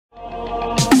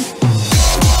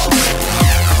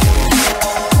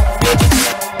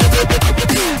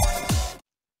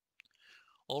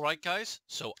Alright guys,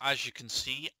 so as you can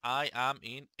see, I am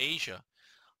in Asia.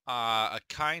 A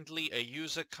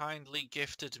user kindly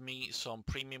gifted me some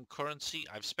premium currency.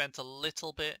 I've spent a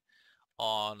little bit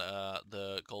on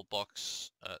the gold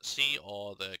box C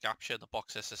or the Gapture, the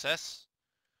box SSS.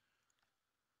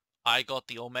 I got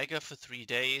the Omega for 3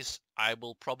 days. I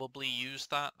will probably use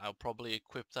that. I'll probably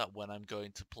equip that when I'm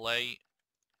going to play.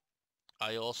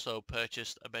 I also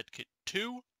purchased a medkit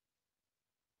 2.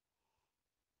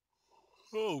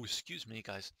 Oh, excuse me,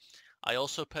 guys. I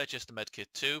also purchased a medkit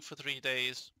 2 for 3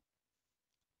 days.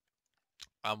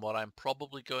 And what I'm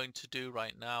probably going to do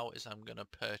right now is I'm going to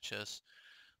purchase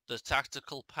the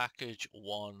tactical package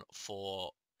 1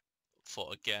 for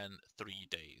again 3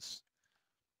 days.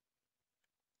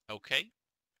 Okay,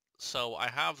 so I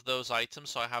have those items.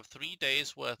 So I have 3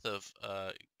 days worth of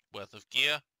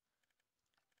gear.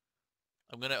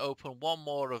 I'm going to open one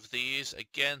more of these.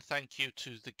 Again, thank you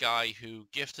to the guy who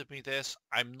gifted me this.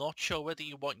 I'm not sure whether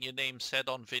you want your name said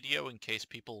on video in case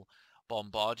people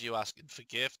bombard you asking for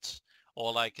gifts.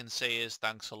 All I can say is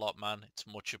thanks a lot, man. It's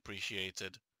much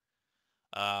appreciated.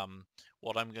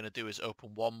 What I'm going to do is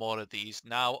open one more of these.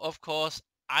 Now, of course,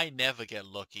 I never get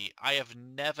lucky. I have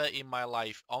never in my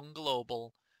life, on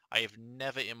global, I have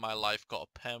never in my life got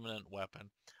a permanent weapon.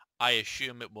 I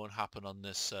assume it won't happen on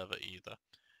this server either.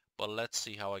 But let's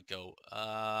see how I go.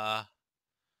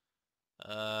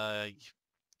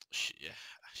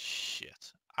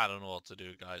 Shit. I don't know what to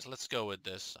do, guys. Let's go with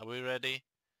this. Are we ready?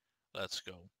 Let's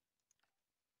go.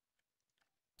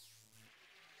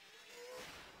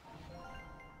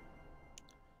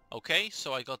 Okay,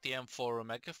 so I got the M4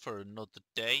 Omega for another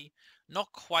day.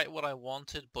 Not quite what I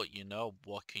wanted, but you know,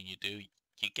 what can you do?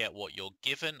 You get what you're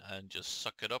given and just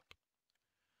suck it up.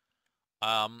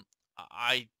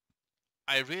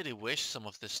 I really wish some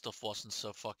of this stuff wasn't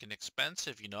so fucking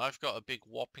expensive, you know. I've got a big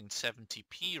whopping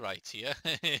 70p right here.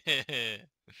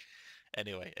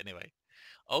 Anyway.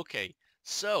 Okay,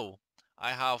 so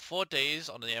I have 4 days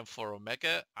on the M4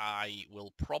 Omega. I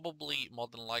will probably more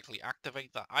than likely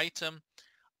activate that item.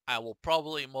 I will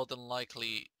probably more than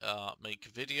likely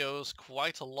make videos,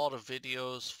 quite a lot of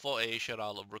videos for Asia.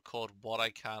 I'll record what I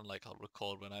can, like I'll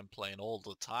record when I'm playing all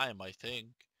the time, I think.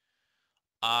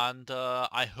 And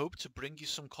I hope to bring you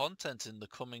some content in the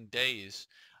coming days.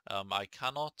 I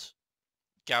cannot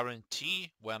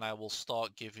guarantee when I will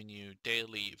start giving you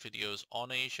daily videos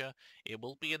on Asia. It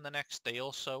will be in the next day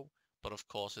or so, but of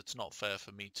course it's not fair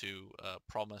for me to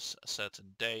promise a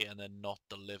certain day and then not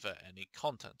deliver any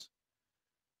content.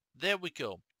 There we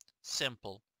go.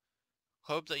 Simple.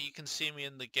 Hope that you can see me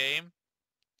in the game.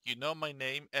 You know my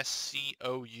name,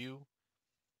 SCOUSERSUK.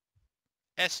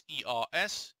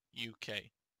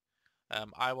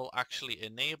 I will actually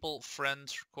enable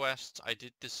friends requests. I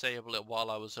did disable it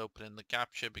while I was opening the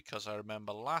capture because I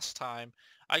remember last time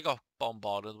I got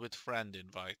bombarded with friend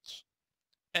invites.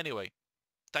 Anyway,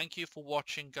 thank you for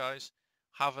watching, guys.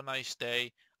 Have a nice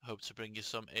day. I hope to bring you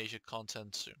some Asia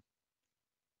content soon.